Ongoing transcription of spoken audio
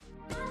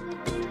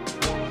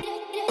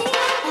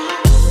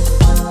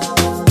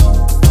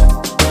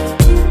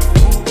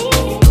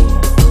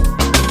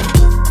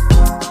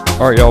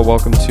All right, y'all,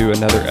 welcome to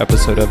another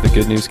episode of the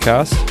Good News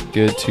Cast.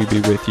 Good to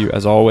be with you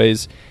as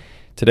always.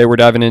 Today we're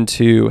diving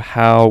into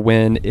how,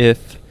 when,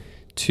 if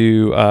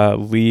to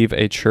leave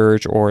a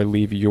church or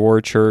leave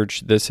your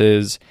church.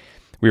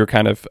 We were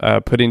kind of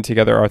putting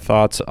together our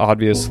thoughts,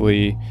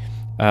 obviously,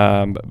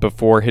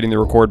 before hitting the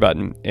record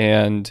button.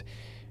 And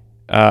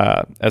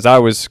as I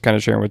was kind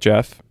of sharing with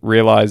Jeff,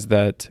 realized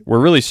that we're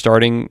really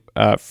starting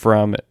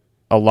from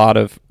a lot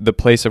of the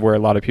place of where a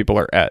lot of people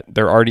are at.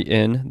 They're already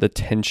in the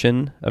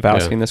tension of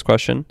asking this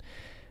question.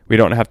 We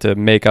don't have to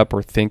make up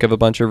or think of a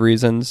bunch of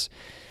reasons.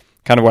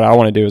 Kind of what I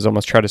want to do is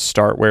almost try to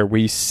start where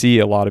we see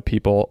a lot of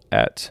people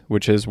at,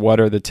 which is what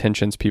are the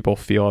tensions people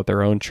feel at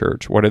their own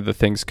church? What are the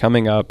things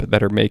coming up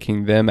that are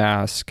making them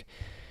ask,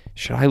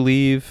 should I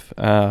leave?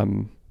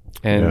 And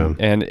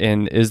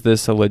is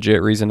this a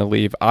legit reason to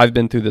leave? I've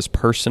been through this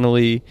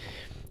personally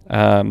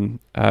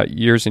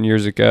years and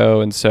years ago,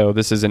 and so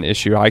this is an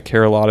issue I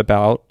care a lot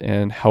about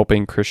and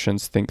helping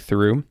Christians think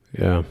through.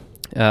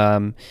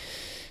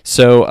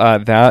 So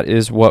that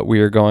is what we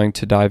are going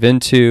to dive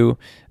into.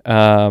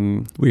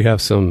 We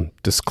have some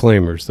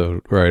disclaimers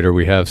though, right? Or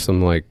we have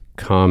some like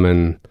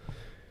common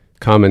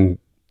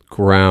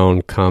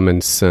ground,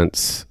 common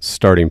sense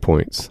starting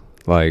points.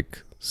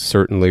 Like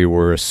certainly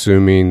we're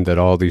assuming that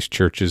all these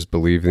churches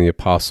believe in the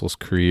Apostles'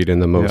 Creed and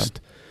the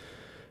most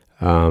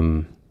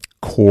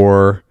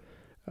core,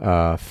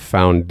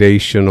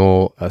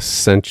 foundational,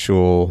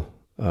 essential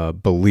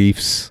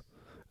beliefs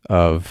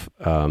of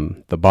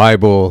the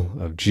Bible,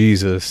 of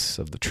Jesus,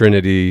 of the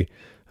Trinity,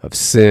 of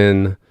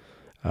sin,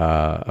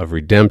 of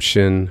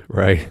redemption,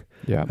 right?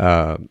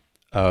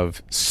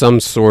 Of some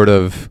sort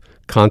of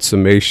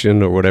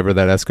consummation or whatever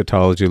that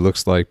eschatology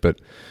looks like. But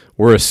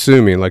we're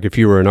assuming, like if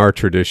you were in our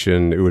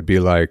tradition, it would be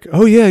like,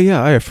 oh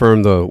yeah, I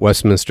affirm the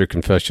Westminster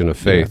Confession of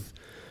Faith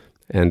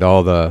and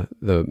all the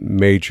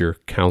major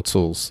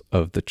councils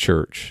of the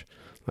church,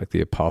 like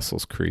the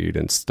Apostles' Creed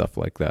and stuff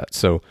like that.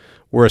 So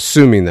we're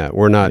assuming that.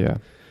 We're not...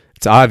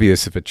 It's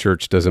obvious if a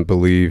church doesn't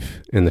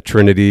believe in the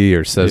Trinity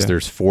or says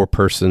there's four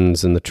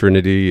persons in the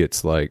Trinity,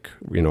 it's like,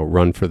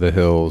 run for the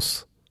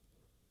hills.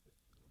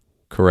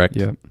 Correct?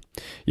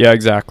 Yeah,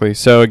 exactly.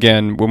 So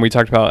again, when we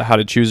talked about how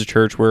to choose a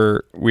church,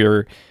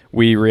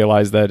 we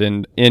realized that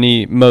in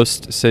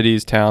most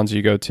cities, towns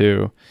you go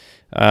to,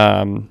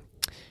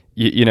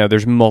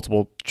 there's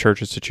multiple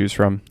churches to choose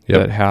from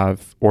that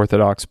have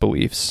orthodox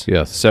beliefs.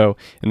 Yes. So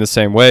in the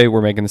same way,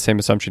 we're making the same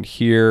assumption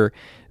here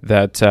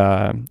that's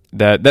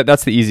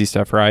the easy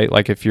stuff, right?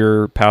 Like if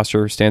your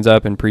pastor stands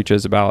up and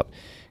preaches about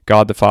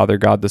God the Father,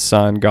 God the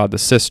Son, God the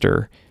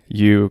Sister,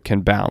 you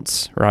can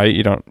bounce, right?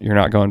 You're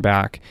not going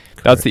back.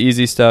 Correct. That's the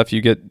easy stuff. You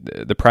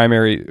get the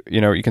primary,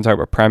 you can talk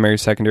about primary,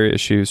 secondary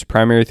issues.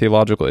 Primary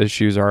theological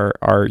issues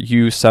are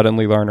you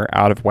suddenly learn are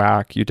out of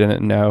whack, you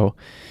didn't know.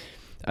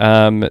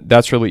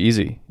 That's really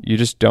easy. You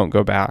just don't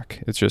go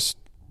back. It's just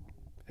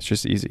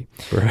easy.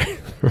 Right.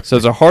 So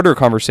it's a harder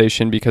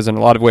conversation because in a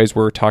lot of ways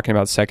we're talking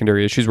about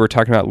secondary issues. We're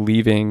talking about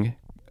leaving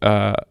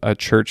a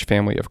church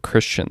family of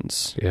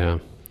Christians. Yeah.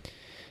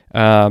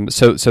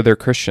 So they're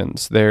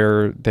Christians.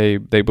 They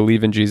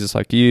believe in Jesus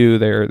like you.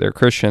 They're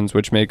Christians,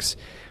 which makes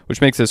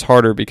this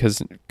harder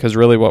because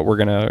really what we're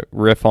gonna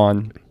riff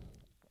on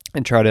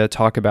and try to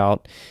talk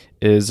about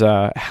is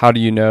how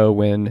do you know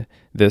when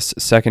this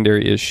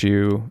secondary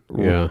issue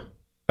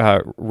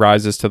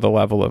rises to the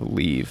level of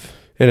leave.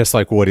 And it's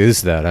like, what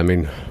is that? I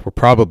mean, we're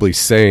probably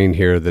saying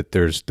here that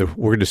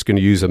we're just going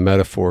to use a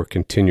metaphor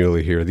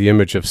continually here. The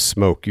image of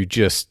smoke.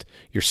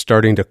 You're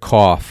starting to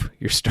cough.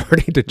 You're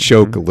starting to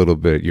choke a little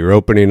bit. You're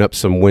opening up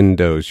some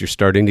windows. You're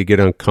starting to get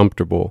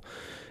uncomfortable.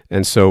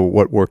 And so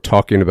what we're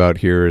talking about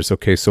here is,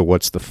 okay, so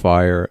what's the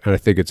fire? And I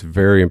think it's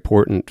very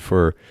important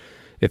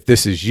if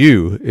this is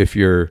you, if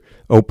you're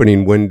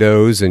opening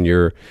windows and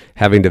you're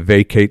having to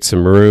vacate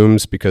some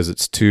rooms because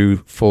it's too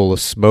full of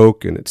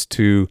smoke and it's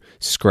too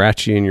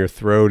scratchy in your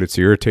throat, it's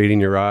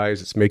irritating your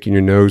eyes, it's making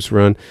your nose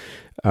run,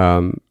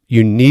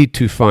 you need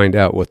to find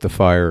out what the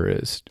fire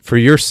is for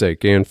your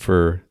sake and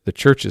for the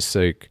church's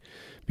sake,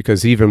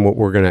 because even what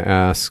we're going to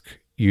ask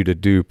you to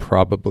do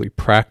probably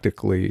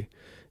practically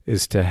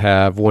is to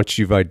have, once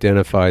you've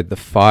identified the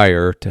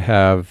fire, to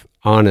have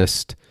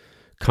honest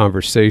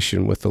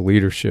conversation with the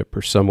leadership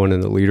or someone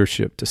in the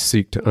leadership to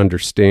seek to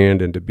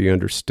understand and to be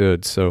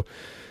understood. So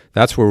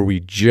that's where we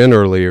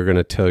generally are going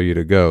to tell you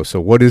to go.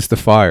 So what is the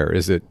fire?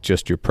 Is it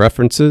just your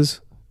preferences?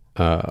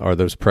 Are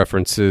those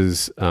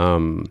preferences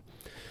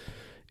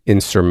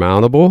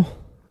insurmountable?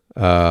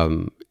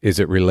 Is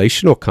it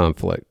relational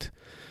conflict?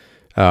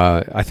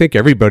 I think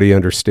everybody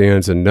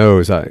understands and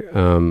knows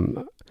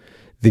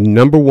the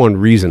number one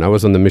reason, I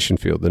was on the mission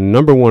field, the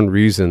number one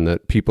reason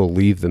that people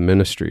leave the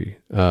ministry,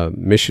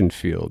 mission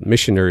field,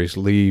 missionaries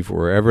leave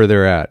wherever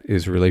they're at,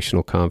 is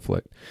relational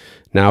conflict.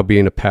 Now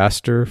being a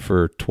pastor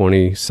for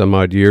 20 some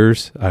odd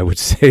years, I would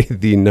say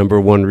the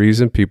number one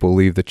reason people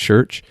leave the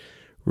church,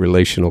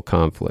 relational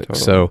conflict.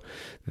 Totally. So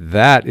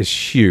that is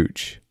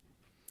huge.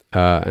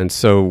 And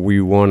so we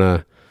want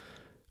to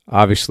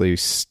obviously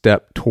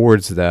step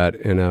towards that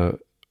in a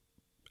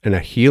in a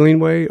healing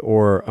way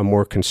or a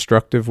more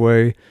constructive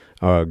way,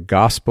 a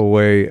gospel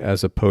way,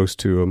 as opposed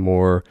to a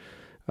more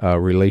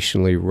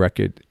relationally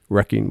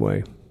wrecking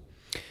way.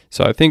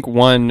 So I think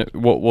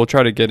we'll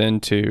try to get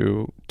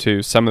into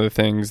some of the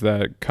things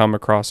that come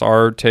across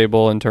our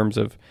table in terms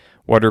of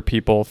what are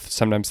people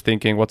sometimes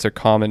thinking, what's a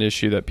common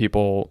issue that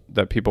people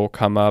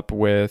come up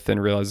with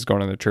and realize is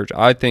going on in the church.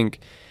 I think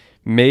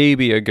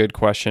maybe a good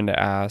question to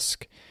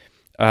ask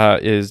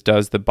is,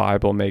 does the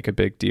Bible make a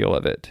big deal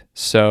of it?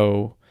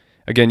 So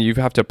again, you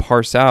have to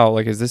parse out,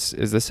 like, is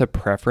this a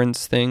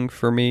preference thing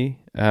for me?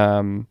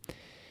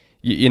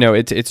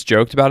 It's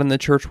joked about in the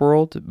church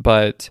world,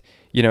 but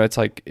it's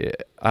like, is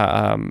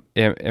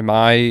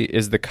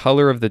the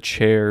color of the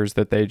chairs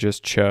that they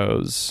just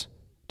chose,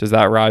 does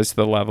that rise to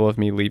the level of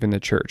me leaving the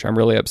church? I'm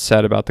really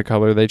upset about the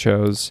color they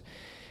chose.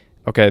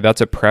 Okay,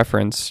 that's a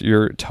preference.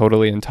 You're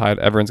totally entitled.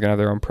 Everyone's going to have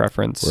their own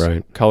preference.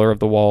 Right. Color of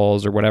the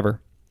walls or whatever.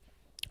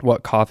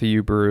 What coffee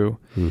you brew.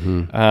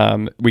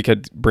 Mm-hmm. We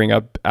could bring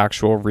up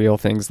actual real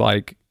things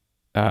like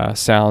the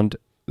sound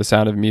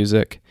of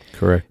music.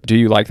 Correct. Do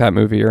you like that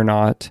movie or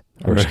not?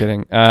 I'm just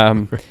kidding.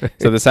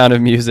 So the sound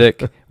of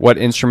music, what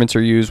instruments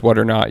are used, what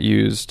are not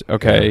used.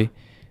 Okay.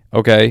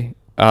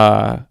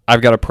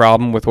 I've got a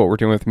problem with what we're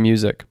doing with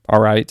music.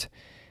 All right.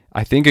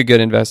 I think a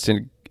good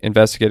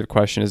investigative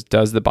question is,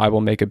 does the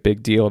Bible make a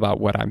big deal about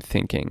what I'm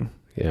thinking?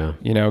 Yeah.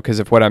 Because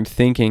if what I'm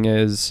thinking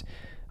is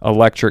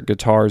electric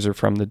guitars are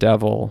from the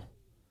devil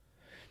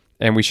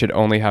and we should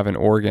only have an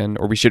organ,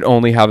 or we should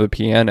only have a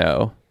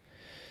piano,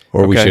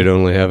 or we should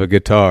only have a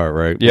guitar,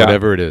 right? Yeah.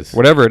 Whatever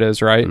it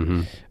is, right?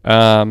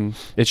 Mm-hmm.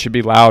 It should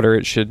be louder.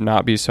 It should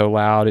not be so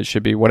loud. It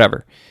should be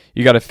whatever.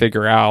 You got to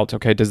figure out,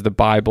 okay, does the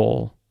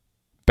Bible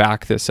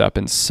back this up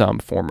in some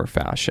form or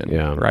fashion?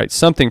 Yeah. Right?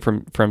 Something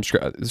from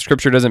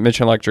Scripture doesn't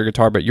mention electric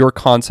guitar, but your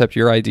concept,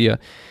 your idea,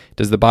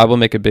 does the Bible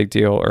make a big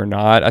deal or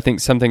not? I think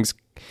some things,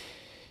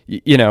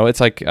 it's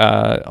like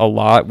a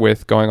lot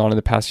with going on in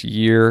the past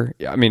year.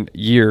 I mean,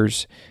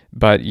 years,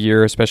 but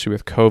especially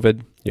with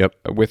COVID. Yep.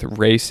 With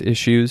race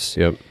issues.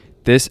 Yep.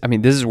 This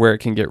is where it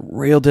can get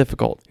real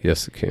difficult.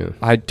 Yes, it can.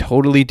 I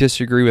totally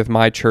disagree with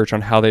my church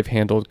on how they've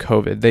handled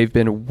COVID. They've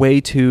been way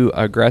too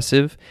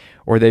aggressive,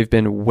 or they've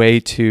been way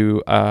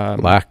too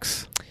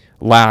lax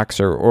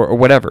or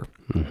whatever.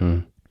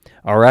 Mm-hmm.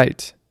 All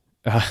right.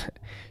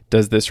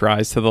 Does this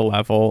rise to the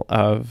level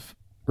of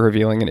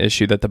revealing an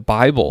issue that the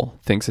Bible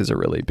thinks is a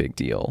really big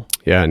deal?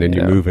 Yeah, and then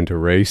you move into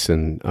race,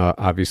 and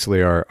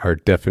obviously our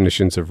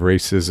definitions of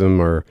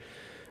racism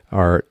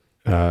are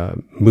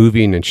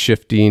moving and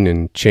shifting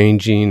and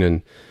changing,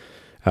 and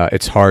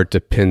it's hard to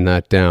pin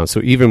that down.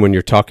 So even when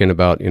you're talking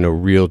about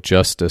real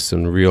justice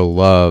and real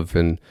love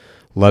and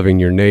loving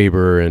your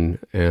neighbor and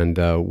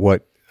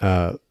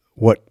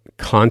what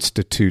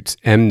constitutes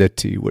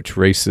enmity, which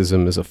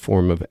racism is a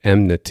form of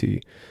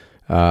enmity,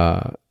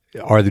 are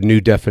the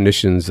new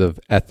definitions of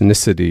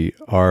ethnicity,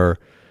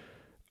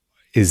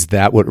 is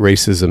that what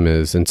racism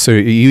is? And so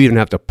you even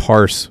have to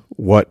parse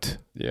what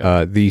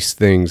these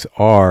things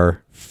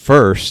are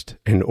first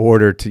in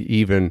order to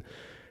even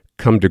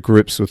come to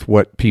grips with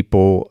what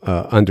people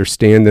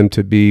understand them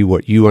to be,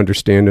 what you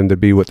understand them to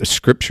be, what the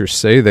scriptures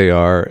say they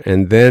are,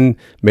 and then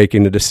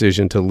making a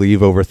decision to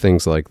leave over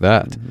things like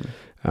that.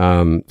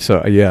 Mm-hmm.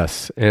 So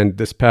yes, and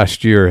this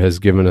past year has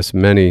given us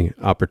many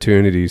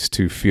opportunities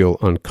to feel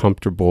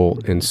uncomfortable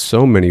in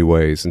so many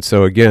ways. And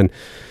so again,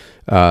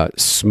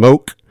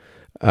 smoke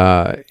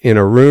in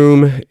a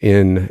room,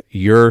 in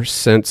your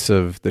sense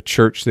of the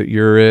church that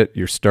you're at,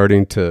 you're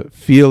starting to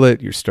feel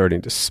it, you're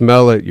starting to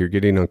smell it, you're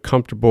getting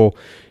uncomfortable.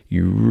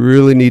 You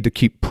really need to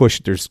keep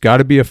pushing. There's got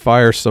to be a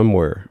fire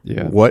somewhere.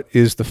 Yeah. What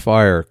is the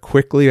fire?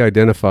 Quickly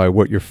identify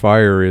what your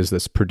fire is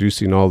that's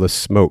producing all this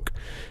smoke.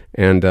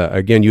 And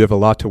again, you have a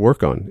lot to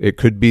work on. It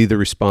could be the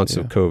response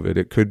of COVID.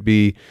 It could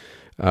be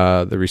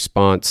the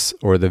response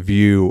or the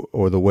view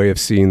or the way of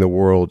seeing the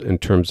world in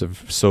terms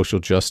of social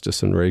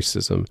justice and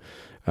racism.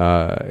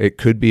 It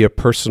could be a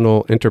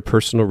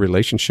interpersonal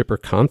relationship or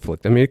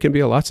conflict. I mean, it can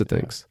be lots of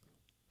things.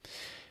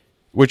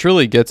 Which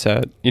really gets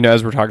at,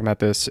 as we're talking about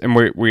this, and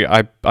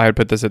I had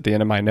put this at the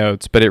end of my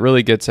notes, but it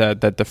really gets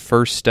at that the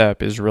first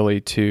step is really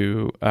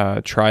to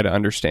try to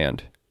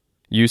understand.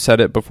 You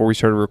said it before we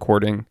started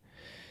recording,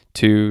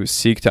 to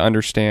seek to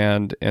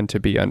understand and to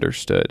be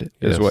understood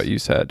is what you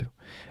said.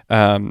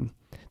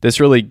 This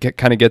really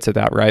kind of gets at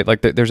that, right?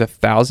 Like there's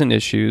 1,000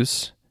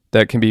 issues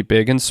that can be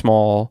big and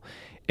small,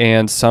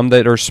 and some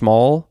that are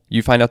small,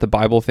 you find out the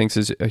Bible thinks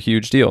is a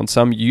huge deal, and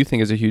some you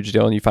think is a huge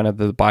deal, and you find out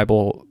that the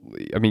Bible,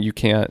 you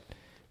can't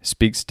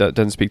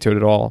doesn't speak to it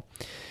at all.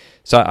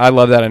 So I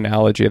love that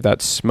analogy of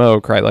that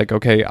smoke, right? Like,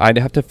 okay, I'd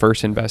have to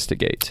first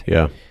investigate.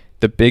 Yeah.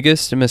 The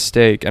biggest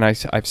mistake, and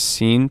I've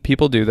seen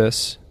people do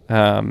this,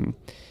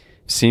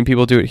 seen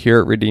people do it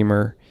here at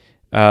Redeemer,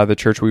 the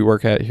church we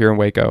work at here in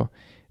Waco.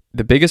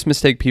 The biggest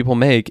mistake people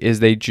make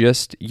is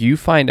you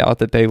find out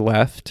that they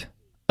left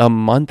a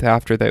month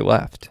after they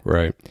left.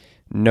 Right.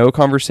 no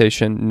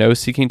conversation, no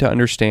seeking to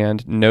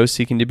understand, no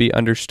seeking to be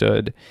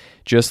understood.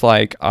 Just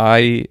like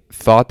I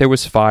thought there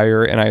was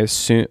fire and I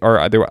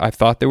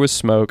thought there was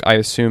smoke. I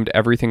assumed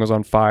everything was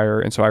on fire,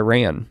 and so I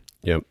ran.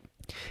 Yep.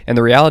 And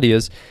the reality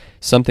is,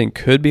 something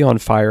could be on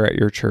fire at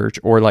your church,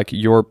 or like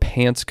your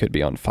pants could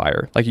be on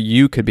fire. Like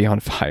you could be on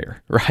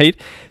fire, right?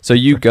 So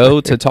you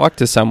go to talk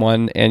to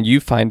someone and you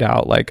find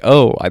out like,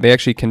 oh, they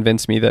actually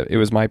convinced me that it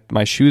was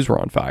my shoes were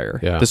on fire.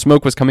 Yeah. The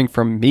smoke was coming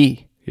from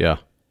me. Yeah.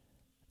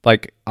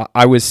 Like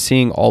I was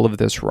seeing all of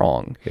this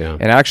wrong. Yeah.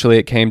 And actually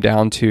it came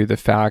down to the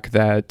fact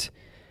that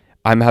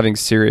I'm having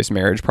serious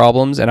marriage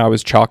problems, and I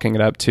was chalking it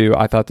up to,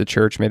 I thought the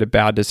church made a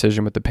bad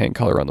decision with the paint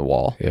color on the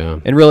wall. Yeah.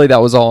 And really that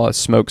was all a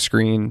smoke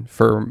screen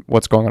for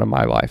what's going on in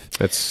my life.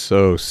 That's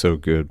so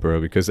good,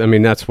 bro. Because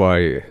that's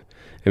why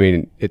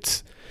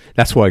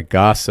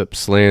gossip,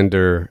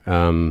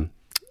 slander,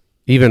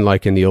 even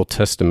like in the Old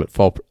Testament,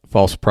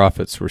 false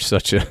prophets were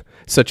such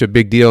a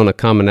big deal and a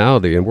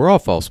commonality. And we're all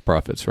false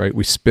prophets, right?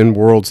 We spin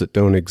worlds that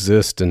don't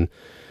exist, and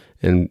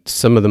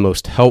some of the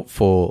most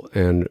helpful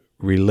and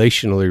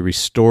relationally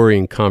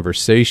restoring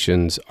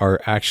conversations are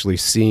actually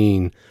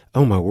seeing,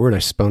 oh my word, I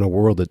spun a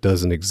world that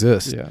doesn't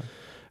exist.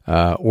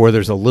 Yeah. Or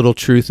there's a little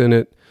truth in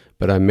it,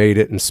 but I made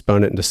it and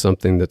spun it into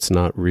something that's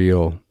not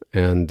real.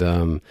 And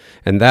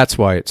that's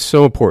why it's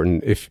so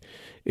important.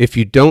 If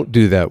you don't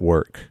do that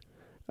work,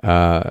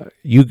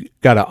 you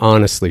got to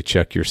honestly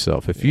check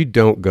yourself. If you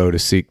don't go to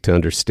seek to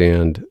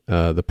understand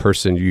the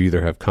person you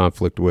either have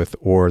conflict with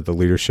or the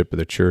leadership of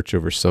the church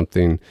over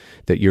something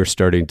that you're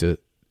starting to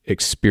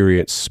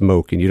experience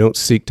smoke, and you don't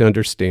seek to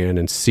understand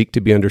and seek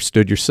to be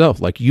understood yourself,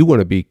 like you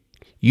want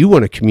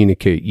to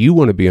communicate, you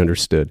want to be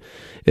understood.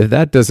 If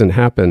that doesn't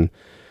happen,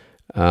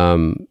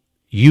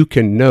 you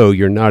can know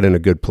you're not in a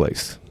good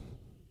place.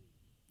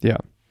 Yeah.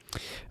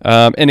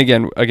 And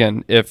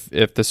again,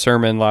 if the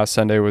sermon last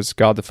Sunday was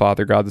God the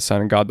Father, God the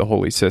Son, and God the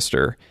Holy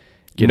Sister,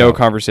 no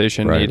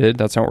conversation needed.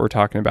 That's not what we're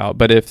talking about.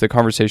 But if the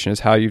conversation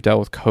is how you've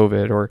dealt with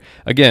COVID, or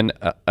again,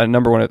 a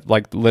number one,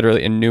 like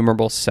literally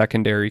innumerable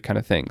secondary kind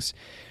of things,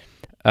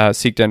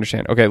 seek to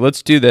understand. Okay,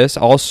 let's do this.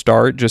 I'll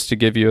start just to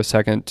give you a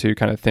second to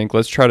kind of think.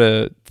 Let's try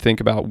to think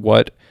about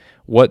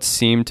what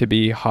seem to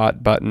be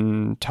hot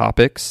button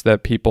topics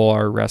that people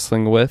are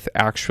wrestling with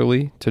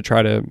actually, to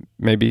try to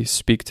maybe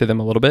speak to them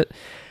a little bit.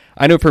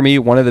 I know for me,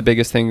 one of the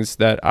biggest things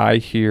that I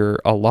hear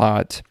a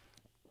lot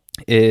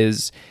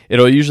is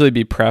it'll usually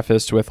be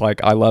prefaced with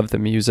like, I love the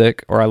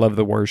music, or I love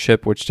the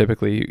worship, which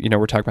typically,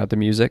 we're talking about the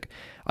music.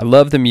 I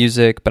love the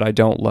music, but I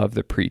don't love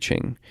the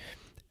preaching.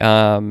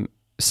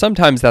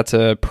 Sometimes that's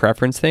a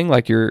preference thing.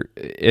 Like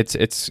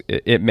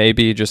it may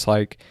be just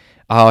like,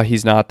 oh,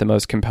 he's not the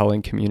most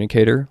compelling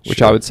communicator, which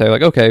Sure. I would say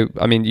like, okay,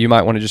 you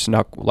might want to just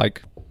not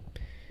like,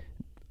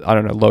 I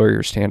don't know, lower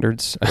your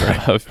standards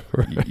of,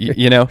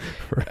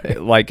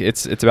 Right. like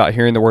it's about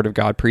hearing the word of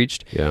God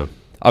preached. Yeah.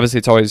 Obviously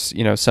it's always,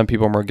 some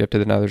people are more gifted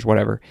than others,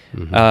 whatever.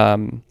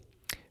 Mm-hmm.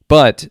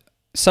 But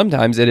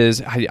sometimes it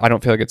is, I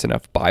don't feel like it's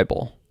enough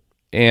Bible.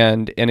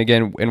 And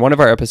again, in one of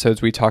our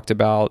episodes, we talked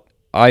about,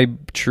 I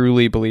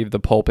truly believe the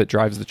pulpit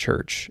drives the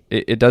church.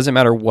 It doesn't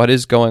matter what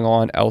is going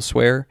on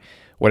elsewhere.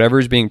 Whatever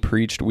is being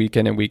preached week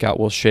in and week out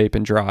will shape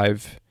and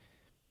drive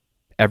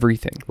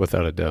everything.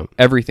 Without a doubt.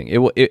 Everything. It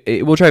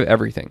will drive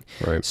everything.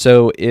 Right.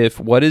 So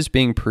if what is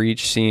being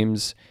preached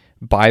seems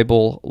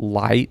Bible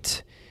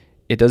light,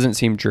 it doesn't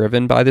seem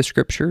driven by the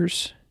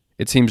scriptures.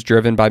 It seems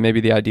driven by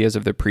maybe the ideas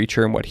of the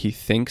preacher and what he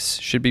thinks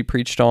should be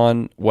preached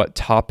on, what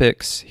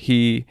topics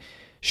he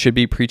should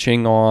be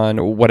preaching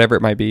on, whatever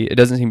it might be. It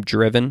doesn't seem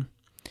driven.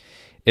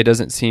 It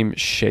doesn't seem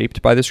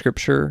shaped by the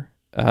scripture.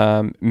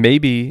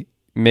 Maybe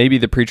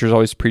the preacher's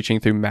always preaching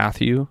through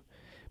Matthew,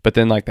 but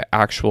then like the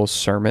actual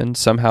sermon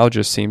somehow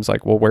just seems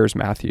like, well, where's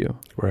Matthew?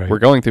 Right. We're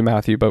going through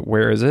Matthew, but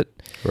where is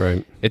it?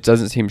 Right. It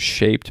doesn't seem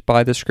shaped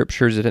by the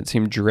scriptures. It doesn't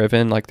seem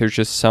driven. Like there's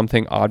just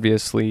something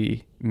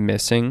obviously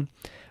missing.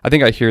 I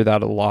think I hear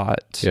that a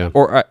lot. Yeah.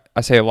 Or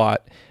I say a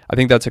lot. I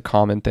think that's a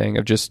common thing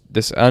of just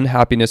this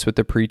unhappiness with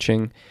the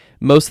preaching.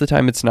 Most of the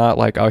time it's not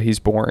like, oh, he's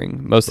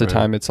boring. Most of the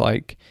time it's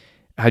like,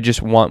 I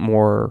just want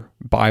more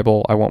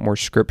Bible. I want more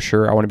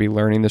scripture. I want to be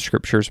learning the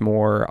scriptures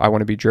more. I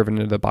want to be driven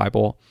into the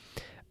Bible.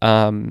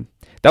 That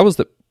was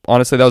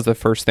the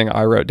first thing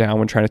I wrote down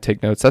when trying to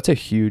take notes. That's a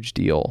huge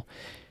deal.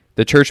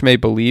 The church may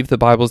believe the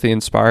Bible is the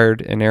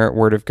inspired, inerrant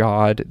word of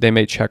God. They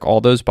may check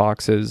all those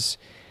boxes.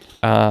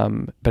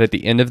 But at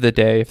the end of the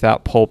day, if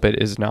that pulpit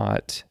is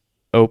not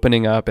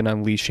opening up and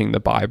unleashing the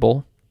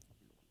Bible,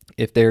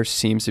 if there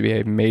seems to be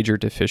a major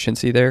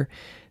deficiency there,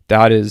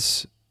 that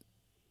is,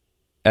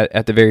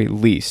 at the very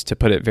least, to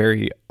put it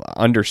very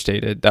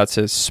understated, that's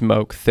a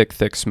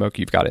thick smoke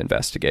you've got to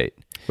investigate.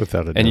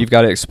 Without a doubt. And you've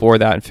got to explore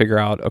that and figure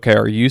out, okay,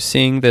 are you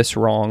seeing this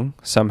wrong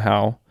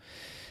somehow?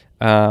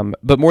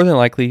 But more than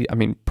likely,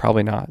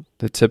 probably not.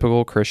 The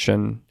typical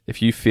Christian,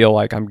 if you feel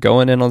like I'm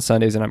going in on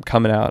Sundays and I'm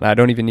coming out and I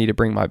don't even need to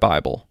bring my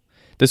Bible.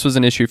 This was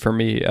an issue for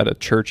me at a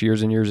church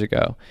years and years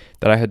ago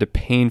that I had to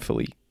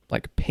painfully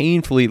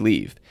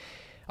leave.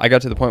 I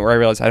got to the point where I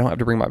realized I don't have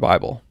to bring my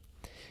Bible.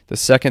 the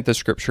second the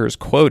scripture is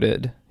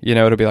quoted,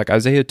 it'll be like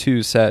Isaiah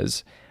 2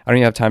 says, I don't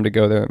even have time to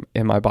go there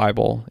in my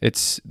Bible.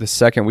 It's the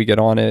second we get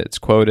on it, it's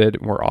quoted,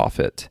 and we're off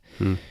it.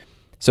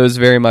 So it's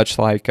very much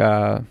like,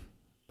 I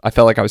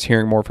felt like I was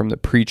hearing more from the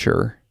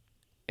preacher,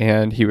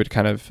 and he would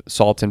kind of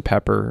salt and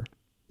pepper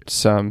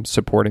some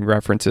supporting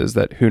references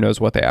that who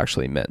knows what they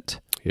actually meant.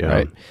 Yeah.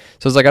 Right.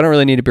 So it's like, I don't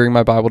really need to bring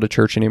my Bible to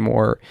church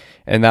anymore.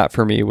 And that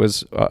for me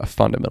was a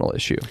fundamental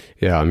issue.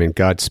 Yeah. I mean,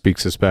 God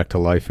speaks us back to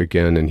life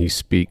again, and he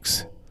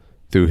speaks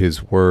through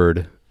his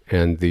word,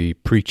 and the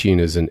preaching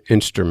is an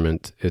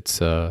instrument.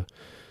 It's a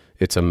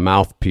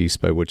mouthpiece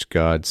by which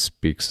God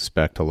speaks us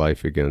back to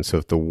life again. So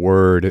if the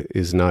word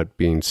is not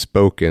being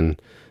spoken,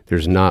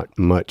 there's not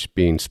much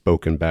being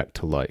spoken back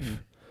to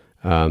life.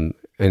 And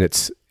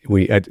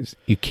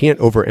you can't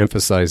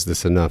overemphasize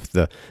this enough.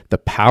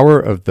 The power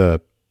of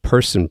the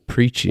person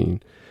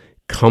preaching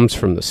comes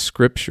from the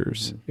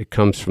scriptures. It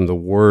comes from the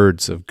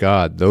words of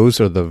God.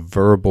 Those are the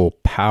verbal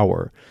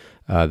power.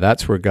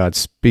 That's where God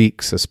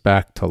speaks us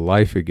back to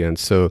life again.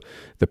 So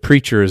the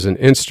preacher is an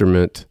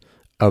instrument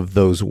of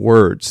those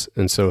words.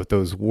 And so if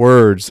those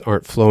words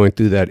aren't flowing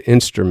through that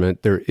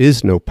instrument, there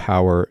is no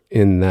power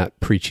in that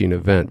preaching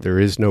event. There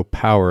is no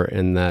power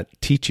in that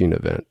teaching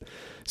event.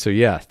 So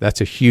yeah,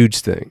 that's a huge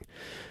thing.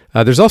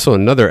 There's also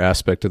another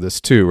aspect of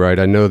this too, right?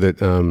 I know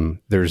that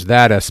there's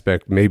that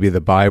aspect. Maybe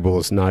the Bible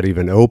is not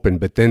even open,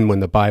 but then when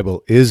the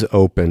Bible is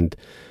opened,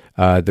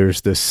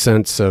 there's this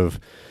sense of,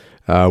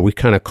 we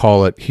kind of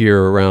call it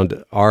here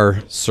around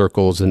our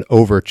circles, an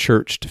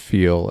over-churched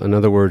feel. In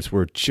other words,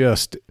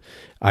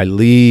 I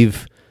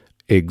leave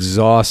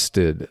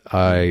exhausted.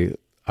 I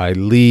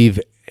leave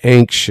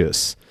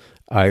anxious.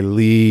 I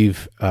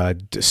leave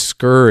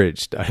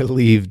discouraged. I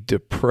leave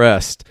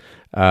depressed.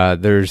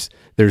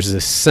 There's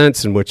this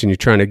sense in which, and you're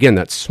trying, again,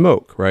 that's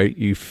smoke, right?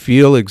 You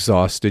feel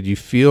exhausted, you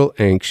feel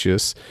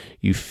anxious,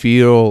 you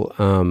feel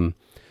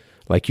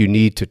like you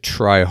need to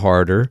try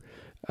harder,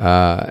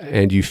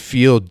 and you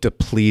feel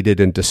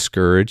depleted and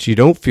discouraged. You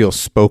don't feel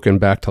spoken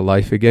back to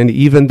life again,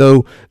 even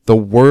though the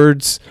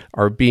words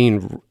are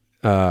being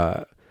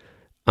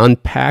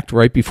unpacked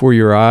right before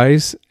your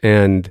eyes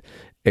and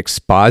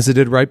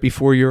exposited right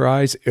before your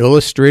eyes,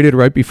 illustrated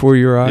right before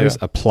your eyes,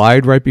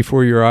 applied right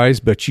before your eyes,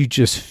 but you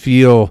just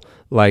feel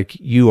like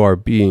you are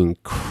being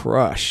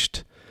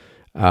crushed.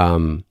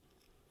 That's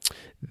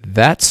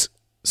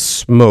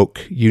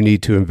smoke you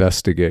need to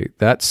investigate.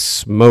 That's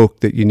smoke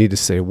that you need to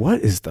say,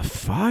 what is the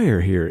fire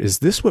here? Is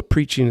this what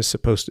preaching is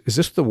supposed to? Is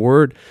this the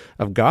word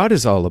of God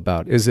is all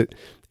about? Is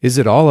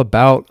it all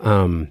about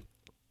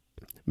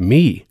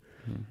me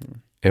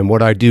and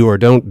what I do or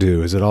don't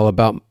do? Is it all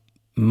about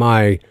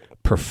my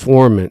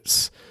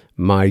performance,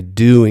 my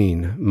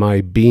doing,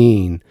 my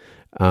being?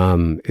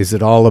 Is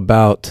it all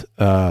about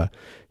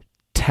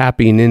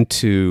tapping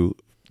into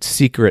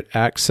secret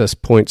access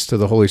points to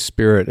the Holy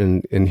Spirit?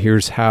 And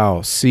here's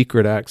how: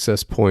 secret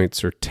access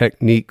points or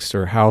techniques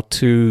or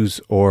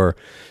how-tos or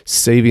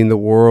saving the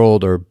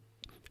world or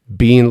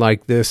being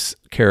like this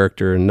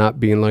character and not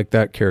being like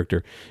that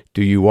character.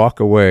 Do you walk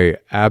away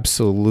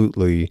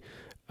absolutely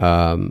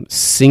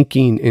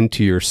sinking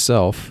into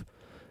yourself,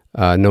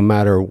 no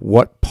matter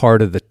what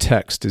part of the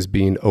text is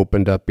being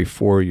opened up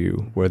before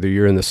you, whether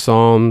you're in the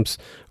Psalms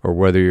or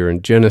whether you're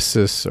in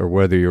Genesis or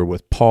whether you're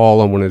with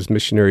Paul on one of his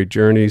missionary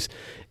journeys?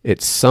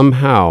 It's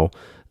somehow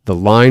the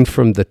line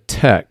from the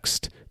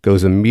text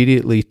goes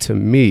immediately to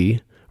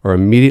me or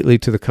immediately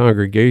to the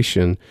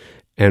congregation,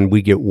 and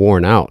we get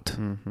worn out.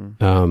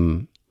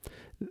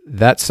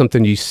 That's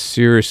something you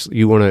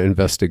want to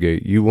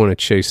investigate. You want to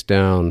chase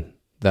down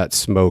that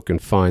smoke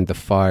and find the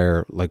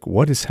fire. Like,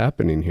 what is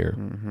happening here?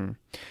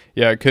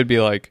 Yeah, it could be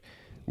like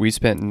we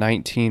spent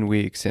 19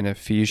 weeks in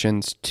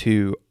Ephesians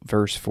 2,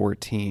 verse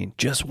 14.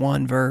 Just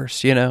one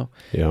verse, Yeah.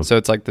 So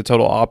it's like the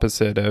total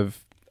opposite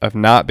of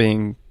not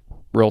being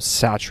real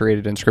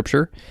saturated in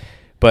Scripture.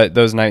 But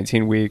those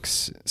 19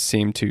 weeks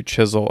seem to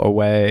chisel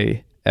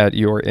away at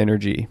your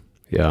energy.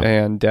 Yeah.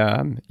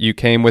 And you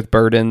came with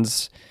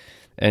burdens,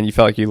 and you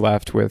felt like you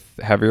left with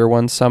heavier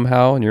ones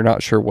somehow, and you're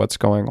not sure what's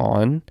going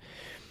on.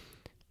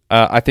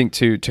 I think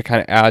to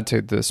kind of add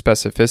to the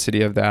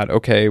specificity of that,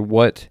 okay,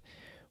 what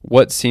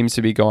seems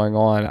to be going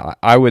on?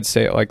 I would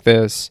say it like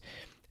this: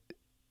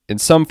 in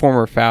some form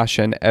or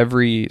fashion,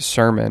 every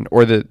sermon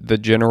or the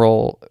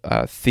general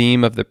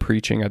theme of the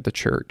preaching of the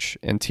church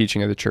and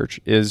teaching of the church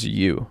is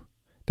you.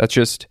 That's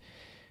just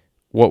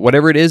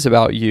whatever it is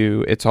about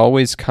you. It's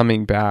always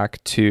coming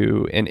back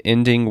to and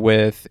ending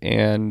with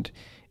and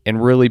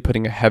really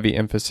putting a heavy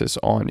emphasis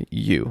on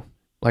you.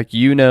 Like,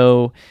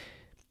 in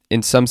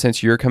some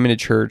sense, you're coming to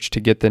church to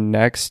get the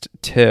next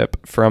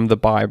tip from the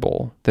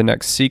Bible, the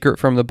next secret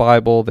from the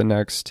Bible, the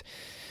next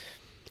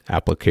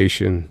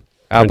application,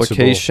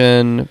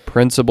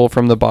 principle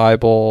from the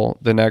Bible,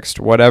 the next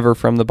whatever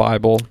from the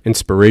Bible.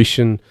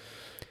 Inspiration.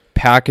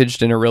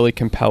 Packaged in a really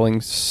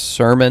compelling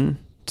sermon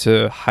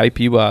to hype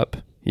you up,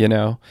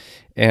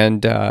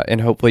 and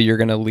hopefully you're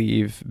going to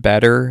leave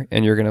better,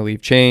 and you're going to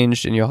leave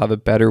changed, and you'll have a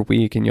better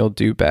week, and you'll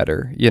do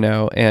better,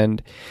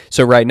 And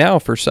so right now,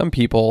 for some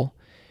people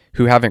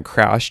who haven't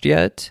crashed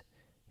yet,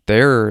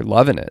 they're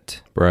loving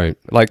it. Right.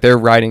 Like they're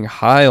riding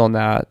high on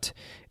that.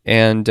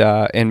 And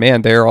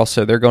man,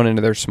 they're going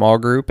into their small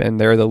group, and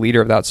they're the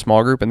leader of that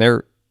small group, and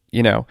they're,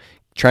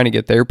 trying to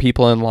get their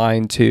people in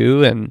line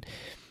too.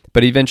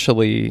 But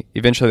eventually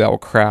that will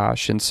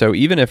crash. And so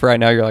even if right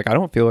now you're like, I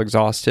don't feel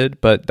exhausted,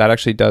 but that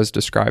actually does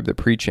describe the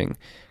preaching.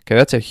 Okay.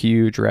 That's a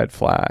huge red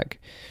flag,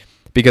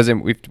 because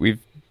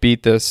we've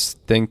beat this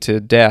thing to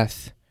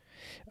death,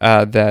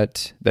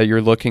 that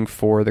you're looking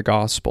for the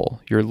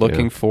gospel. You're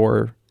looking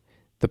for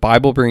the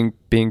Bible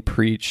being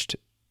preached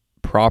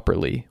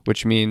properly,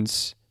 which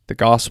means the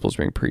gospel is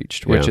being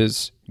preached, which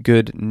is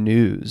good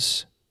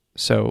news.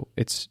 So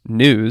it's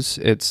news.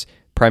 It's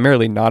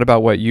primarily not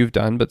about what you've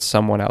done, but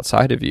someone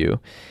outside of you.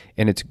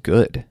 And it's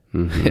good.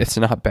 Mm-hmm. It's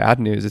not bad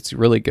news. It's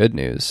really good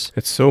news.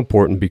 It's so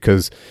important,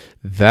 because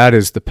that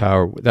is the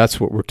power. That's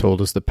what we're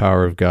told is the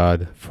power of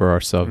God for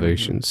our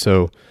salvation. Mm-hmm.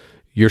 So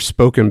you're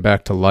spoken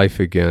back to life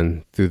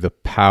again through the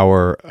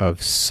power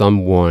of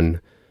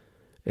someone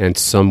and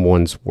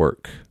someone's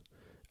work,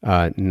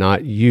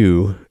 not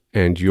you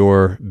and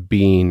your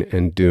being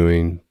and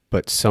doing,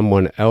 but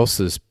someone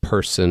else's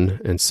person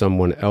and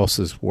someone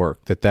else's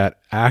work, that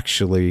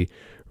actually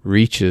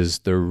reaches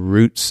the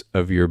roots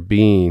of your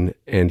being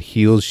and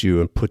heals you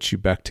and puts you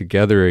back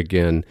together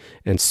again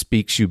and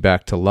speaks you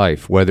back to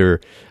life. Whether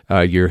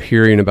you're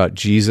hearing about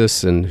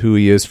Jesus and who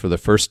he is for the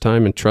first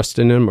time and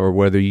trusting him, or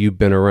whether you've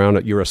been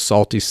around, you're a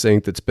salty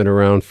saint that's been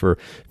around for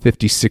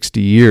 50, 60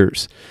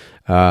 years,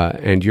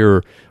 and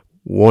you're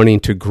wanting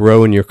to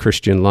grow in your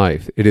Christian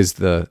life. It is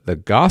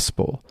the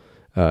gospel.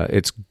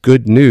 It's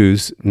good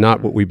news,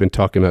 not what we've been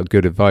talking about,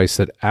 good advice,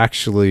 that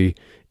actually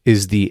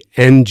is the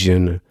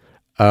engine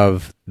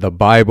of the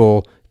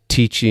Bible,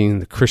 teaching,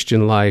 the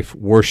Christian life,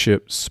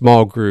 worship,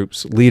 small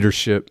groups,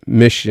 leadership,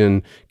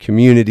 mission,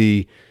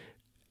 community,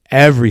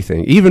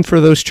 everything. Even for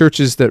those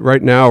churches that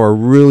right now are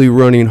really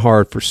running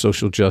hard for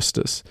social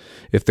justice.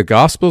 If the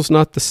gospel's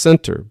not the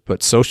center,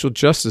 but social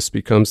justice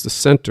becomes the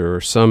center, or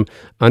some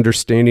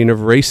understanding of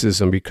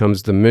racism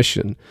becomes the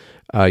mission,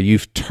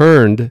 you've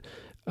turned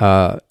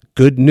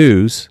good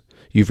news,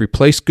 you've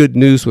replaced good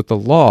news with the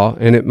law,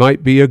 and it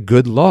might be a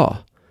good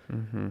law.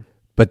 Mm-hmm.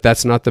 But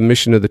that's not the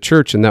mission of the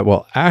church, and that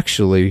will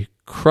actually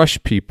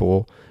crush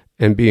people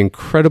and be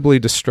incredibly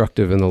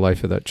destructive in the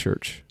life of that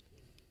church.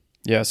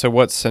 Yeah, so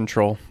what's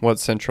central?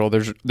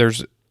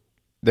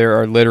 There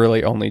are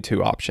literally only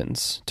two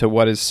options to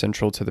what is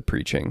central to the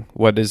preaching.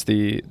 What is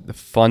the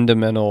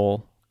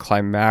fundamental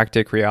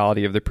climactic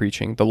reality of the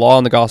preaching? The law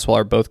and the gospel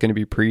are both going to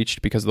be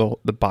preached because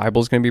the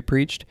Bible is going to be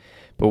preached,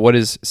 but what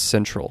is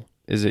central?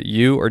 Is it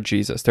you or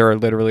Jesus? There are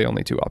literally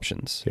only two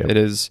options. Yep. It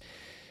is...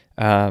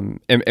 and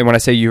when I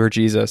say you or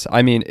Jesus,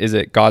 I mean, is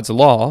it God's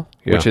law,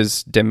 which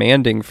is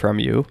demanding from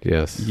you?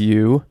 Yes.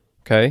 You,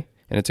 okay?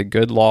 And it's a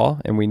good law,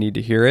 and we need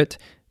to hear it.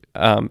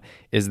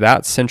 Is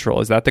that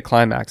central? Is that the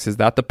climax? Is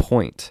that the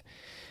point?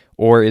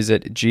 Or is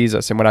it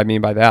Jesus? And what I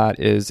mean by that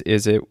is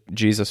it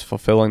Jesus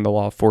fulfilling the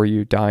law for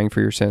you, dying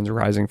for your sins,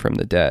 rising from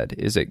the dead?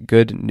 Is it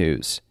good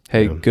news?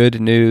 Hey, good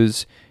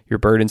news, your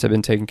burdens have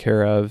been taken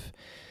care of.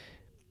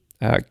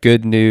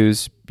 Good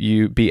news,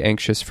 you be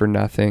anxious for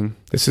nothing.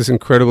 This is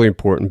incredibly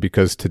important,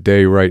 because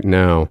today, right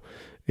now,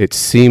 it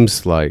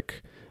seems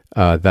like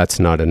that's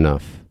not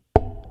enough.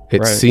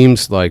 It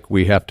seems like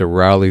we have to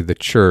rally the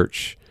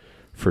church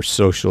for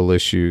social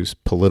issues,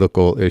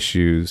 political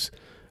issues,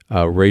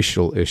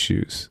 racial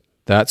issues.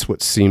 That's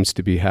what seems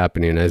to be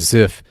happening, as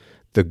if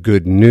the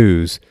good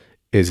news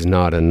is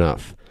not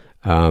enough.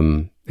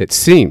 It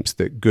seems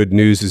that good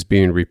news is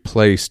being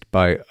replaced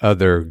by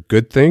other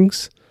good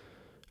things.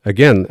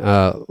 Again,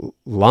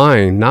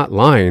 not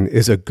lying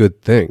is a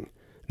good thing.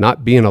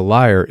 Not being a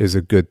liar is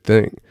a good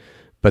thing.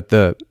 But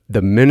the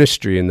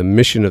ministry and the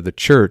mission of the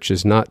church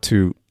is not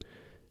to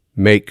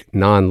make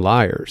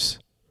non-liars.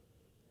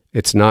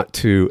 It's not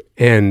to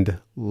end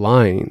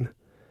lying.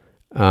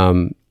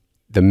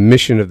 The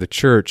mission of the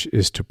church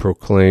is to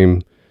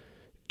proclaim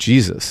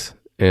Jesus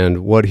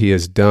and what he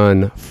has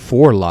done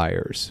for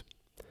liars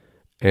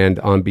and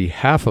on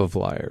behalf of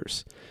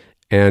liars.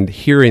 And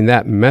hearing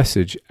that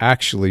message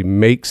actually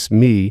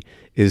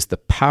is the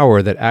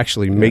power that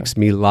actually makes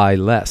me lie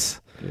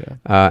less.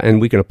 Yeah. And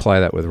we can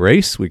apply that with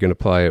race. We can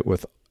apply it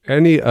with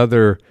any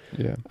other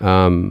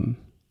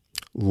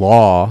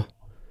law,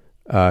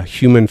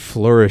 human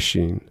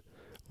flourishing,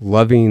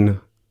 loving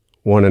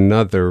one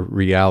another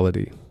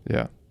reality.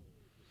 Yeah.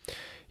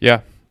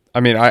 Yeah.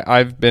 I mean,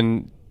 I've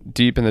been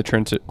deep in the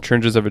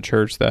trenches of a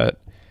church that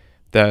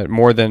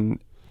more than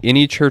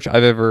any church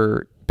I've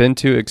ever been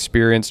to,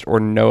 experienced, or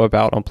know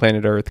about on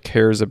planet Earth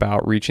cares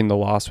about reaching the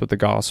lost with the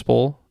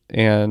gospel.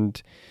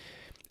 And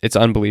it's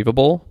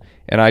unbelievable.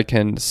 And I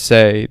can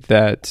say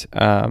that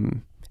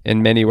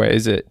in many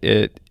ways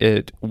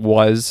it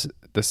was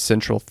the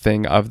central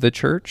thing of the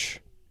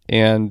church.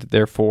 And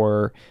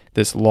therefore,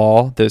 this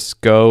law, this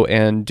go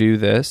and do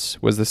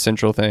this, was the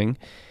central thing.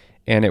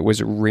 And it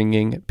was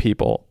wringing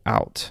people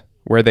out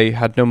where they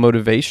had no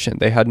motivation.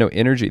 They had no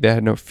energy. They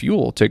had no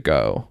fuel to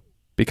go,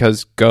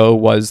 because go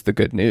was the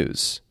good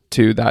news.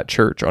 to that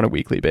church on a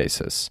weekly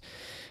basis.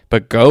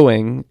 But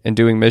going and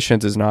doing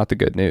missions is not the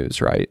good news,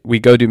 right? We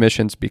go do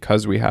missions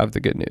because we have the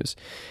good news.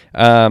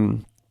 I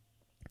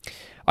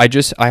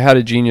had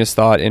a genius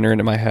thought enter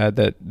into my head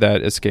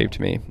that escaped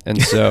me.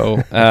 And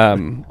so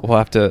we'll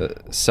have to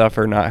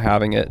suffer not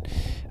having it.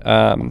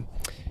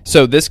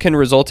 So this can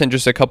result in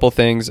just a couple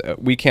things.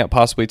 We can't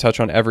possibly touch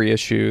on every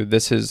issue.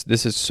 This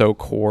is so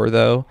core,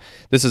 though.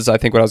 This is, I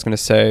think, what I was going to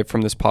say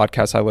from this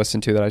podcast I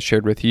listened to that I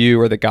shared with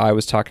you, or the guy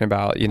was talking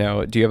about,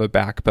 do you have a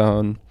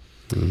backbone?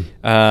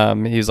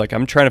 He's like,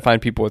 I'm trying to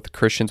find people with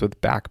Christians with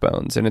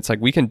backbones. And it's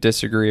like, we can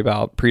disagree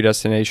about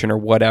predestination or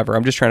whatever.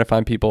 I'm just trying to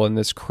find people in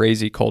this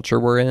crazy culture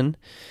we're in.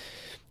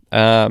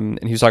 And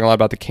he was talking a lot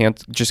about the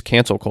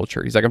cancel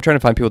culture. He's like, I'm trying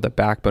to find people with a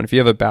backbone. If you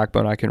have a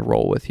backbone, I can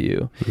roll with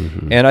you.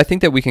 Mm-hmm. And I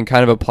think that we can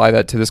kind of apply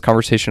that to this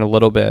conversation a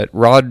little bit.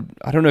 Rod,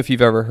 I don't know if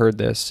you've ever heard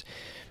this.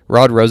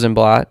 Rod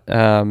Rosenblatt.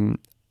 I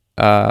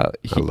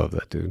love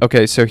that dude.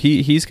 Okay, so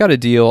he's got a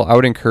deal I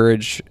would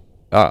encourage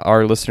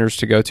our listeners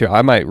to go to.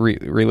 I might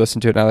re-listen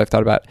to it now that I've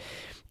thought about it.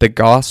 The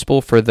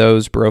Gospel for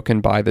Those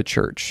Broken by the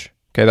Church.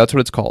 Okay, that's what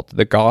it's called.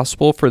 The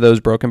Gospel for Those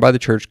Broken by the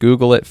Church.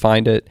 Google it,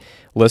 find it,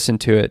 listen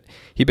to it.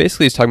 He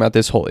basically is talking about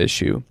this whole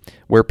issue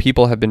where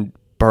people have been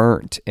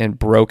burnt and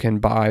broken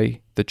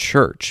by the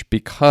church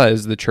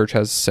because the church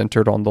has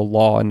centered on the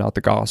law and not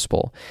the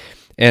gospel.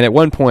 And at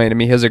one point,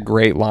 he has a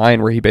great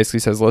line where he basically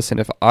says, listen,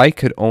 if I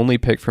could only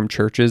pick from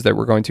churches that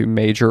were going to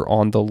major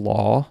on the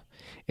law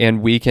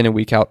and week in and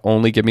week out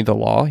only give me the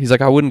law, he's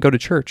like, I wouldn't go to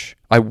church.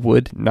 I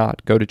would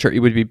not go to church. It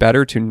would be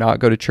better to not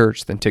go to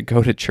church than to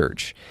go to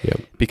church.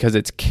 Yep. Because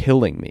it's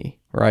killing me,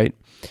 right?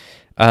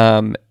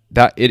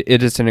 That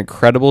it is an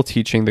incredible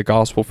teaching, the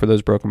gospel for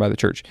those broken by the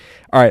church.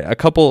 All right, a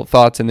couple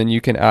thoughts, and then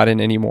you can add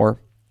in any more.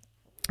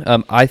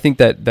 I think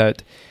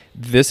that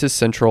this is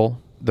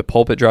central. The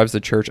pulpit drives the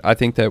church. I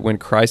think that when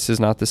Christ is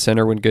not the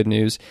center, when good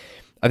news,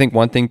 I think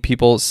one thing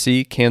people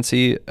can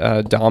see,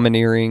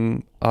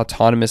 domineering,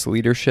 autonomous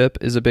leadership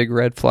is a big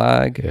red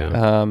flag.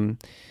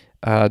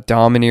 Yeah.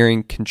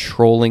 Domineering,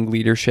 controlling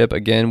leadership,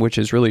 again, which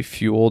is really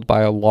fueled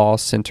by a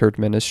law-centered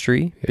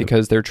ministry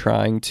because they're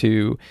trying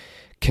to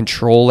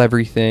control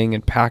everything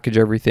and package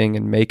everything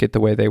and make it the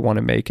way they want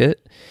to make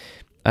it.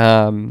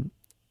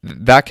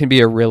 That can be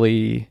a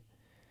really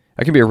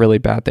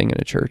bad thing in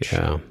a church.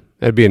 Yeah.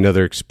 That'd be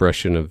another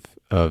expression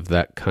of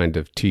that kind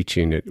of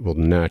teaching. It will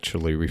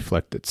naturally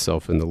reflect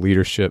itself in the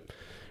leadership,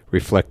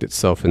 reflect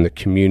itself in the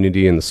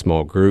community and the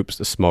small groups.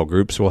 The small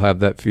groups will have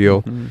that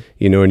feel, and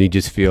you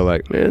just feel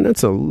like, man,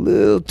 that's a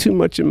little too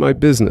much in my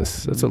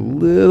business. That's a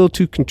little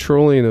too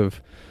controlling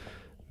of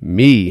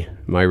me,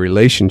 my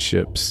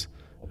relationships,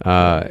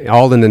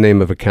 all in the name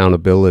of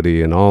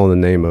accountability and all in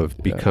the name of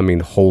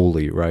becoming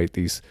holy, right?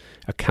 These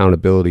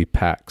accountability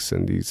packs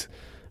and these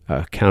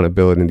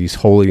accountability and these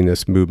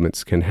holiness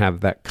movements can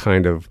have that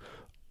kind of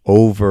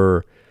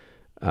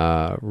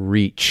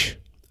reach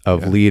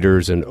of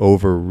leaders and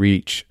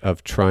overreach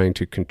of trying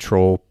to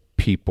control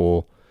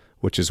people,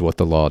 which is what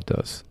the law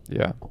does.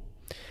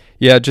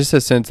 Yeah, just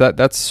a sense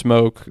that's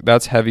smoke,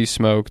 that's heavy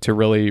smoke to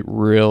really,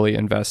 really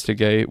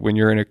investigate when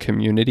you're in a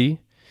community.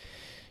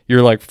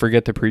 You're like,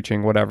 forget the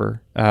preaching,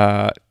 whatever,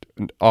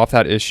 off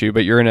that issue,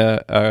 but you're in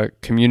a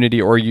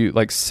community, or you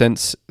like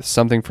sense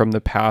something from the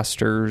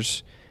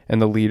pastors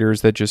and the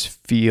leaders that just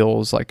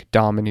feels like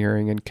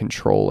domineering and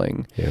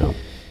controlling. Yeah.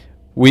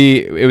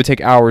 It would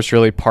take hours to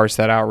really parse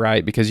that out,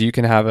 right? Because you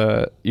can have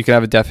a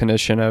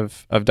definition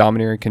of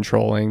domineering and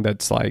controlling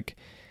that's like,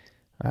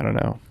 I don't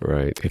know.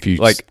 Right. If you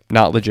like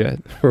not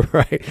legit.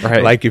 Right.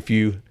 Like if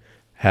you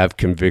have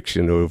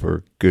conviction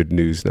over good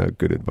news, not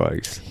good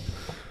advice.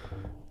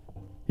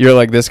 You're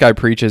like, this guy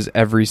preaches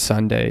every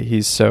Sunday.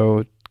 He's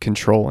so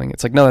controlling.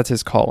 It's like, no, that's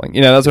his calling.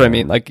 That's what I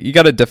mean. Like, you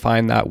got to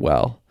define that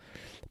well.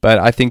 But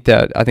I think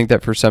that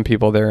for some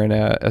people, they're in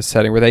a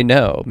setting where they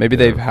know. Maybe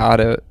they've had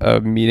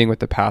a meeting with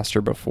the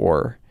pastor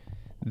before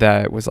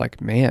that was like,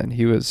 man,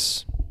 he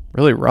was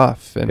really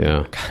rough and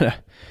kind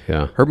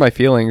of hurt my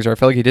feelings, or I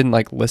felt like he didn't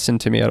like listen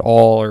to me at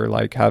all, or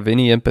like have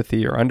any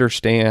empathy or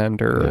understand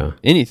or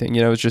anything.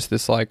 It's just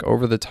this like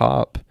over the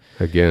top.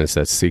 Again, it's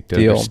that seek to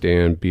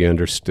understand, be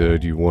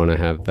understood. You want to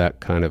have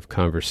that kind of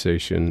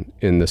conversation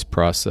in this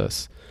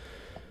process.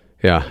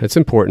 Yeah, it's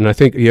important. I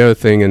think the other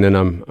thing, and then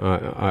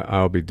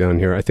I'll be done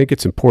here. I think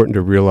it's important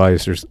to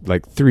realize there's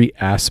like three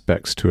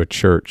aspects to a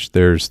church.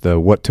 There's the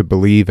what to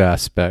believe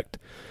aspect,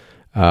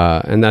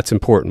 and that's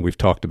important. We've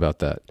talked about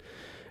that.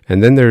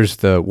 And then there's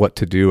the what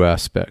to do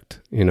aspect.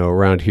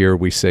 Around here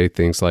we say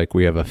things like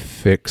we have a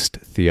fixed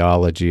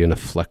theology and a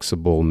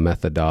flexible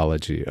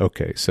methodology.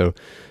 Okay, so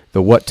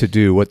the what to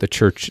do, what the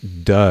church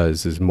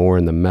does, is more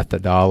in the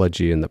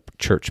methodology and the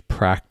church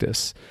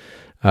practice.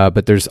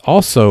 But there's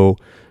also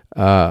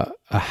a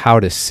how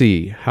to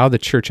see, how the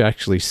church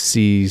actually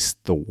sees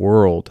the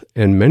world.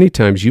 And many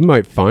times you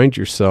might find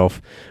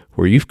yourself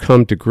where you've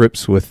come to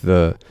grips with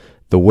the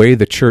way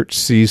the church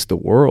sees the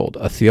world,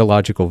 a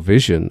theological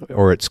vision,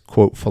 or its,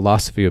 quote,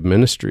 philosophy of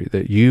ministry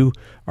that you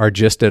are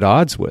just at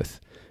odds with.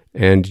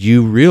 And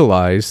you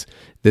realize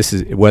this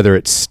is, whether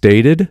it's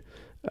stated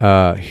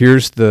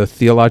Here's the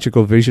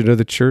theological vision of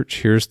the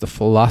church. Here's the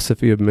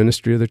philosophy of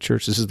ministry of the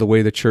church. This is the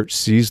way the church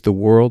sees the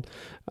world,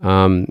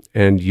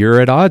 and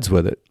you're at odds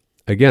with it.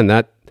 Again,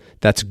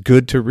 that's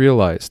good to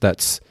realize.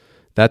 That's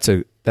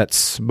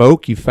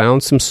smoke. You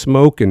found some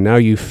smoke, and now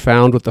you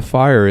found what the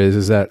fire is.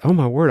 Is that, oh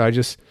my word,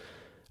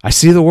 I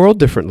see the world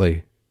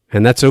differently,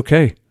 and that's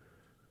okay.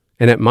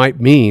 And it might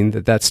mean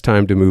that that's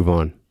time to move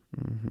on.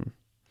 Mm-hmm.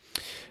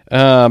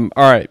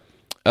 All right.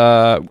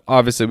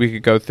 Obviously, we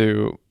could go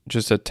through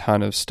just a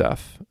ton of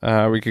stuff.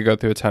 We could go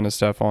through a ton of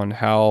stuff on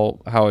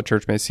how a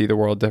church may see the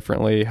world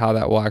differently, how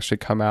that will actually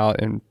come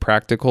out in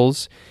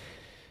practicals.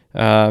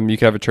 You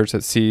could have a church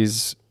that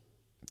sees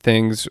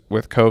things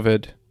with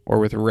COVID or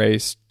with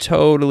race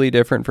totally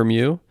different from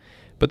you,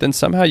 but then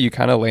somehow you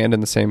kind of land in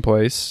the same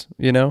place,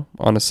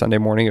 on a Sunday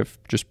morning of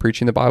just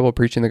preaching the Bible,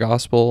 preaching the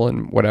gospel,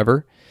 and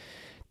whatever.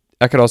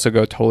 That could also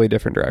go a totally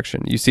different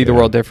direction. You see the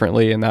world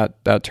differently, and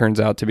that turns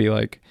out to be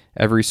like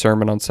every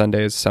sermon on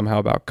Sunday is somehow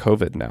about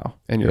COVID now.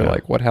 And you're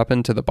like, what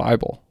happened to the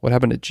Bible? What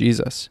happened to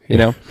Jesus? I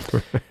don't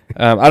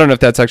know if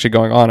that's actually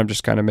going on. I'm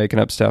just kind of making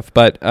up stuff.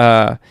 But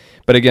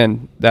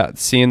again, that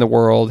seeing the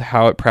world,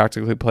 how it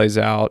practically plays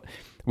out,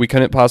 we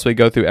couldn't possibly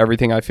go through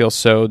everything. I feel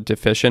so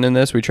deficient in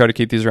this. We try to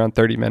keep these around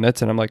 30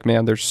 minutes, and I'm like,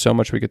 man, there's so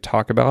much we could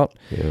talk about.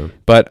 Yeah.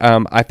 But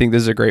I think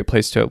this is a great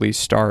place to at least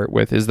start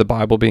with, is the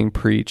Bible being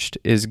preached?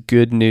 Is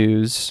good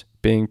news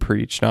being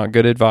preached, not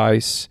good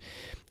advice?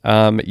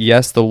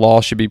 Yes, the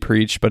law should be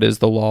preached, but is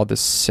the law the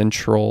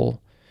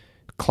central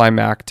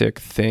climactic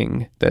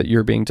thing that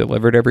you're being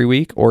delivered every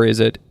week? Or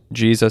is it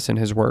Jesus and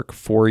his work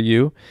for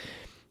you?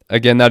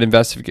 Again, that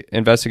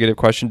investigative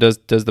question, does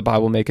the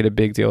Bible make it a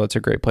big deal? It's a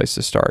great place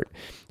to start.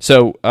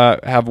 So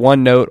have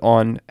one note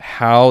on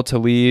how to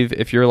leave.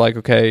 If you're like,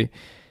 okay,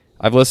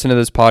 I've listened to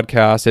this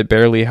podcast, it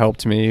barely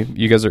helped me.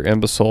 You guys are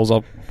imbeciles.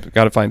 I've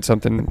got to find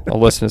something. I'll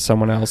listen to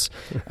someone else.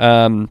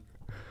 That's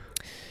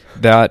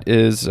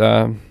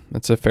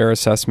a fair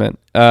assessment.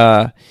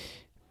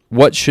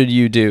 What should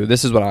you do?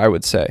 This is what I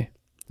would say.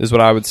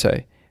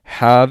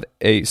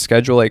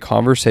 Schedule a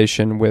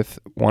conversation with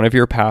one of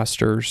your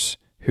pastors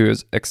who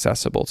is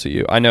accessible to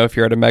you. I know if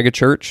you're at a mega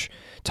church,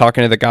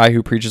 talking to the guy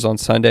who preaches on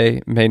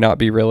Sunday may not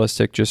be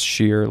realistic, just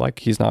sheer, like,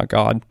 he's not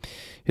God.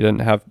 He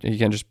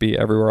can't just be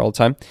everywhere all the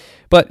time.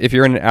 But if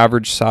you're in an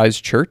average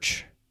sized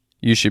church,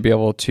 you should be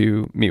able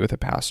to meet with a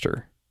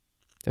pastor.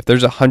 If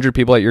there's 100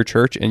 people at your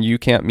church and you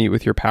can't meet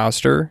with your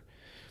pastor,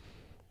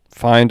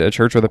 find a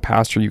church with a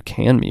pastor you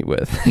can meet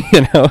with,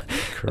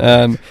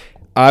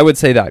 I would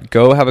say that.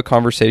 Go have a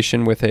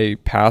conversation with a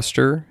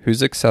pastor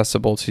who's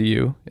accessible to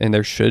you, and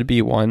there should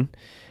be one,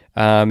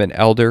 an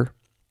elder,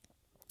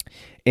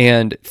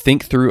 and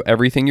think through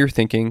everything you're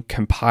thinking,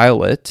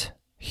 compile it.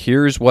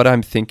 Here's what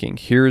I'm thinking.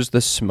 Here's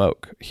the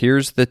smoke.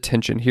 Here's the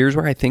tension. Here's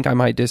where I think I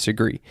might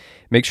disagree.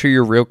 Make sure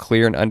you're real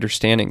clear in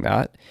understanding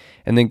that,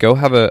 and then go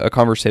have a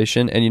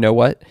conversation. And you know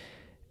what?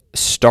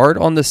 Start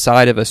on the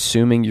side of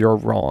assuming you're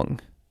wrong.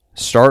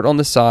 Start on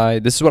the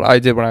side. This is what I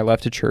did when I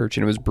left a church,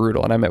 and it was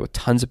brutal. And I met with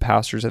tons of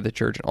pastors at the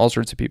church and all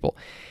sorts of people.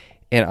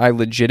 And I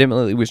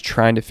legitimately was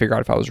trying to figure out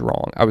if I was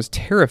wrong. I was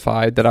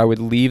terrified that I would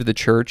leave the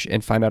church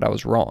and find out I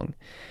was wrong.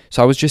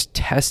 So I was just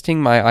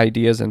testing my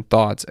ideas and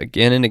thoughts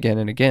again and again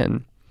and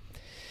again.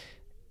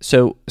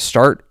 So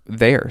start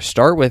there.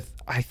 Start with,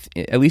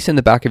 at least in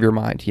the back of your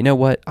mind, you know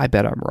what? I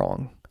bet I'm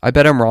wrong. I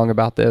bet I'm wrong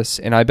about this.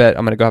 And I bet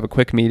I'm going to go have a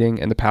quick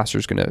meeting, and the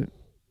pastor's going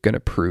to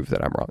prove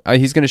that I'm wrong.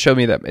 He's going to show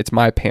me that it's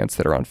my pants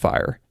that are on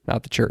fire,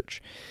 not the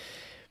church.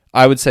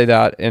 I would say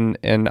that, and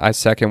I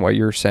second what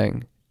you're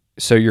saying.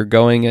 So you're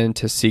going in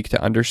to seek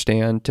to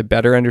understand, to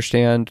better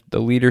understand the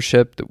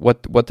leadership,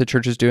 what the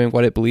church is doing,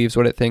 what it believes,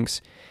 what it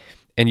thinks,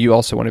 and you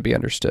also want to be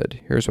understood.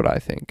 Here's what I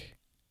think,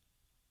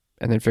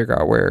 and then figure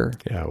out where.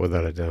 Yeah,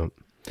 without a doubt,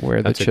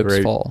 where the chips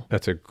fall.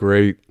 That's a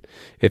great.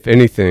 If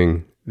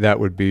anything, that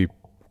would be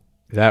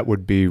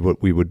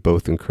what we would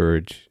both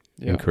encourage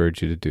you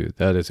to do.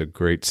 That is a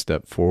great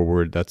step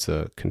forward. That's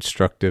a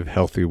constructive,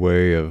 healthy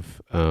way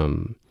of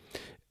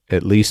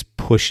at least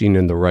pushing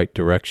in the right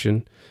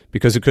direction,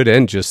 because it could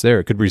end just there.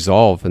 It could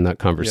resolve in that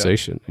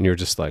conversation, and you're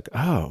just like,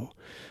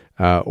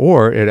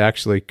 or it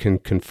actually can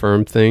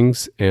confirm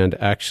things and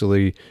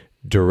actually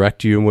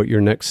direct you in what your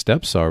next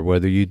steps are,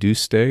 whether you do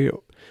stay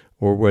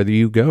or whether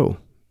you go.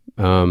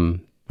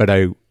 But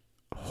I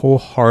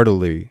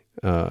wholeheartedly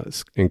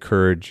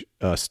encourage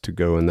us to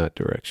go in that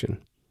direction.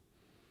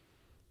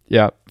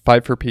 Yeah,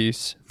 fight for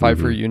peace, fight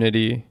for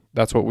unity.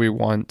 That's what we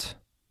want,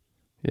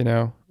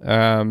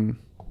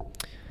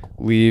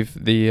 leave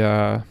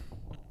the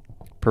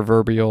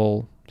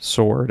proverbial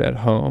sword at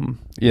home,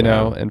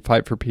 and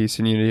fight for peace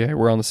and unity. Hey,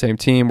 we're on the same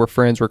team. We're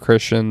friends. We're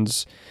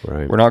Christians.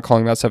 Right. We're not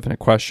calling that stuff into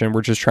question.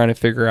 We're just trying to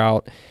figure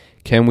out,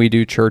 can we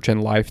do church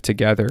and life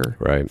together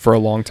for a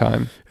long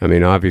time? I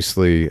mean,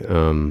 obviously,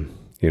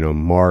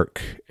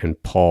 Mark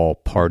and Paul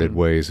parted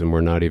ways, and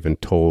we're not even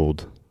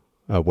told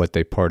what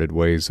they parted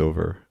ways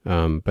over.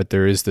 But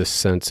there is this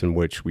sense in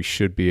which we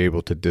should be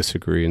able to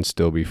disagree and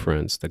still be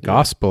friends. The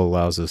gospel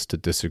allows us to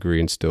disagree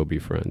and still be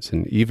friends.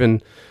 And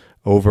even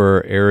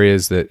over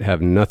areas that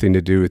have nothing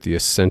to do with the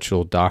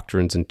essential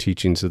doctrines and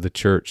teachings of the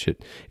church.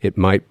 It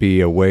might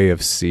be a way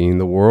of seeing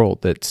the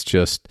world that's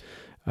just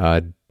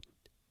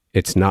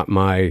it's not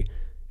my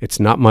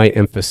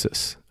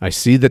emphasis. I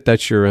see that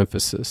that's your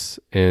emphasis,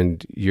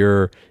 and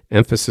your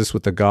emphasis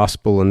with the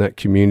gospel in that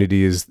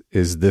community is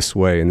this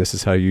way, and this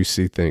is how you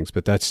see things,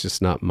 but that's just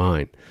not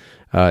mine.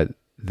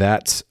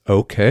 That's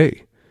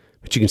okay,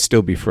 but you can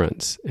still be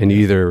friends and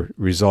either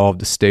resolve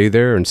to stay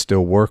there and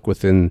still work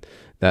within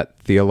that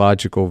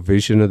theological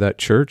vision of that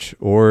church,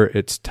 or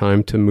it's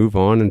time to move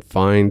on and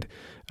find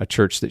a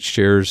church that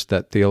shares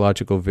that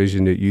theological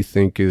vision that you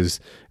think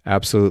is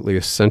absolutely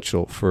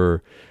essential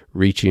for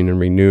reaching and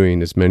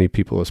renewing as many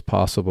people as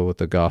possible with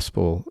the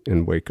gospel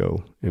in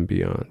Waco and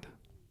beyond.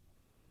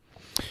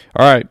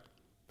 All right.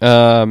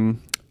 A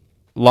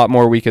lot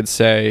more we could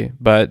say,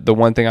 but the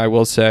one thing I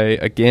will say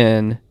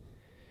again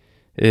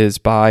is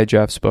buy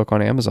Jeff's book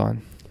on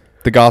Amazon,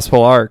 The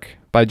Gospel Arc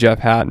by Jeff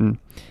Hatton,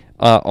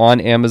 on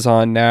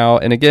Amazon now.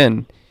 And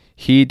again,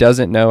 he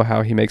doesn't know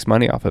how he makes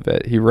money off of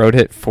it. He wrote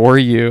it for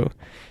you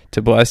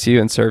to bless you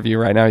and serve you.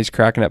 Right now he's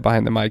cracking it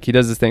behind the mic. He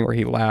does this thing where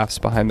he laughs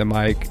behind the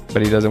mic,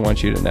 but he doesn't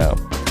want you to know,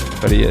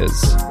 but he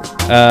is.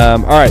 All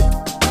right.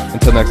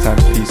 Until next time,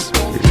 peace.